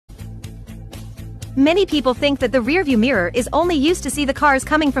Many people think that the rearview mirror is only used to see the cars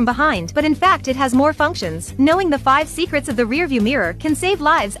coming from behind, but in fact it has more functions. Knowing the 5 secrets of the rearview mirror can save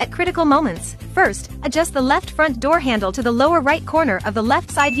lives at critical moments. First, adjust the left front door handle to the lower right corner of the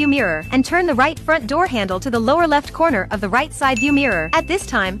left side view mirror, and turn the right front door handle to the lower left corner of the right side view mirror. At this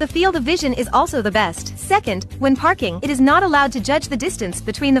time, the field of vision is also the best. Second, when parking, it is not allowed to judge the distance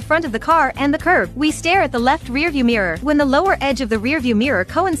between the front of the car and the curb. We stare at the left rearview mirror. When the lower edge of the rearview mirror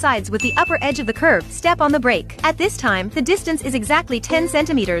coincides with the upper edge of the curb, step on the brake. At this time, the distance is exactly 10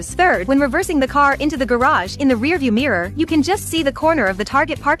 centimeters. Third, when reversing the car into the garage in the rearview mirror, you can just see the corner of the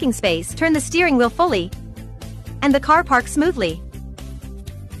target parking space. Turn the steering wheel fully, and the car parks smoothly.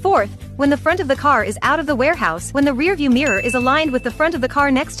 Fourth, when the front of the car is out of the warehouse, when the rearview mirror is aligned with the front of the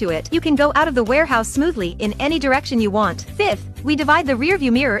car next to it, you can go out of the warehouse smoothly in any direction you want. Fifth, we divide the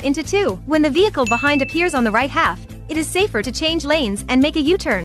rearview mirror into 2. When the vehicle behind appears on the right half, it is safer to change lanes and make a U-turn.